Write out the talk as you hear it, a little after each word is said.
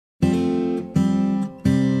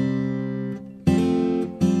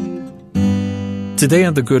Today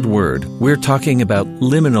on The Good Word, we're talking about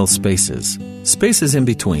liminal spaces, spaces in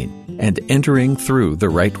between, and entering through the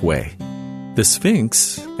right way. The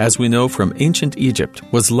Sphinx, as we know from ancient Egypt,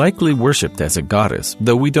 was likely worshipped as a goddess,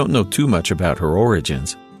 though we don't know too much about her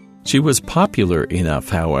origins. She was popular enough,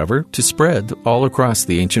 however, to spread all across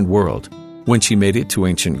the ancient world. When she made it to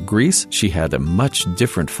ancient Greece, she had a much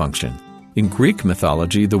different function. In Greek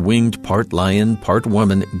mythology, the winged part lion, part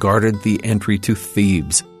woman guarded the entry to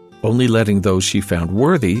Thebes, only letting those she found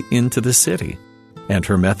worthy into the city. And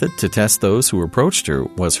her method to test those who approached her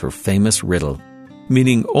was her famous riddle,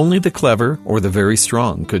 meaning only the clever or the very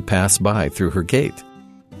strong could pass by through her gate.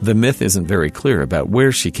 The myth isn't very clear about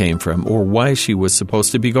where she came from or why she was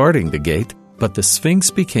supposed to be guarding the gate, but the Sphinx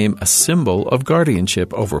became a symbol of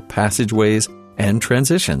guardianship over passageways and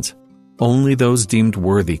transitions. Only those deemed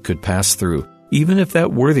worthy could pass through, even if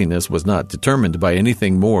that worthiness was not determined by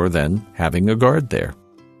anything more than having a guard there.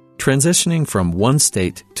 Transitioning from one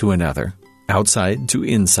state to another, outside to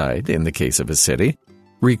inside in the case of a city,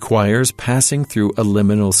 requires passing through a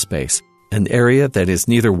liminal space, an area that is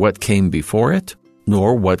neither what came before it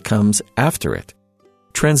nor what comes after it.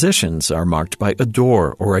 Transitions are marked by a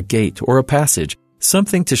door or a gate or a passage,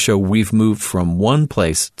 something to show we've moved from one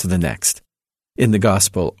place to the next. In the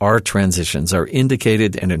gospel, our transitions are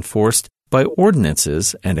indicated and enforced by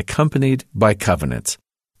ordinances and accompanied by covenants.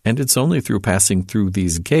 And it's only through passing through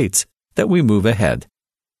these gates that we move ahead.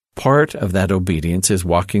 Part of that obedience is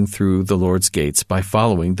walking through the Lord's gates by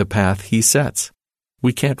following the path He sets.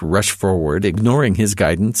 We can't rush forward, ignoring His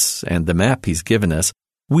guidance and the map He's given us.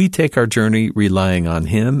 We take our journey relying on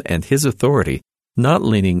Him and His authority, not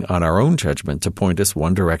leaning on our own judgment to point us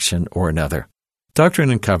one direction or another. Doctrine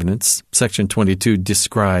and Covenants, section 22,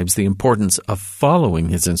 describes the importance of following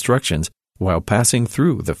His instructions while passing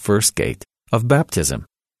through the first gate of baptism.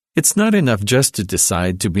 It's not enough just to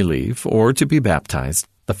decide to believe or to be baptized.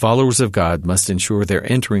 The followers of God must ensure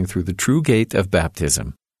they're entering through the true gate of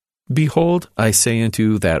baptism. Behold, I say unto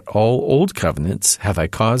you that all old covenants have I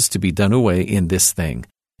caused to be done away in this thing.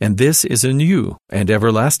 And this is a new and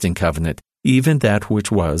everlasting covenant, even that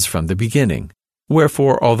which was from the beginning.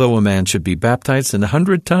 Wherefore, although a man should be baptized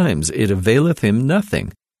 100 times, it availeth him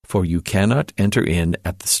nothing. For you cannot enter in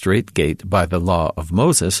at the strait gate by the law of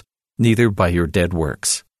Moses, neither by your dead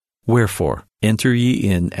works. Wherefore, enter ye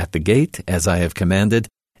in at the gate, as I have commanded,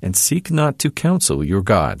 and seek not to counsel your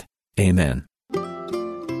God. Amen.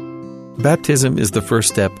 Baptism is the first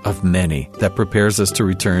step of many that prepares us to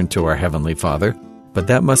return to our Heavenly Father, but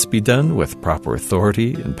that must be done with proper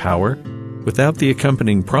authority and power. Without the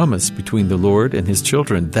accompanying promise between the Lord and His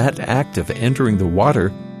children, that act of entering the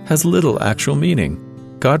water has little actual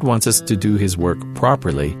meaning. God wants us to do His work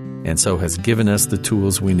properly, and so has given us the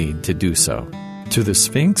tools we need to do so. To the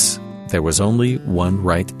Sphinx, there was only one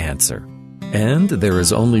right answer. And there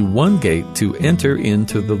is only one gate to enter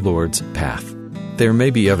into the Lord's path. There may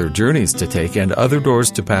be other journeys to take and other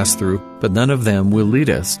doors to pass through, but none of them will lead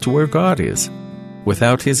us to where God is.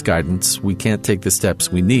 Without His guidance, we can't take the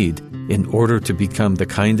steps we need in order to become the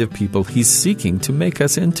kind of people He's seeking to make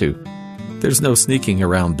us into. There's no sneaking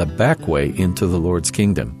around the back way into the Lord's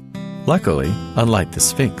kingdom. Luckily, unlike the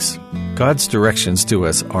Sphinx, God's directions to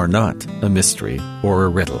us are not a mystery or a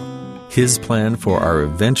riddle. His plan for our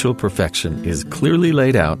eventual perfection is clearly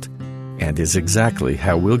laid out and is exactly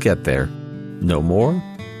how we'll get there. No more,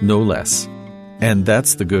 no less. And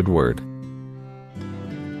that's the good word.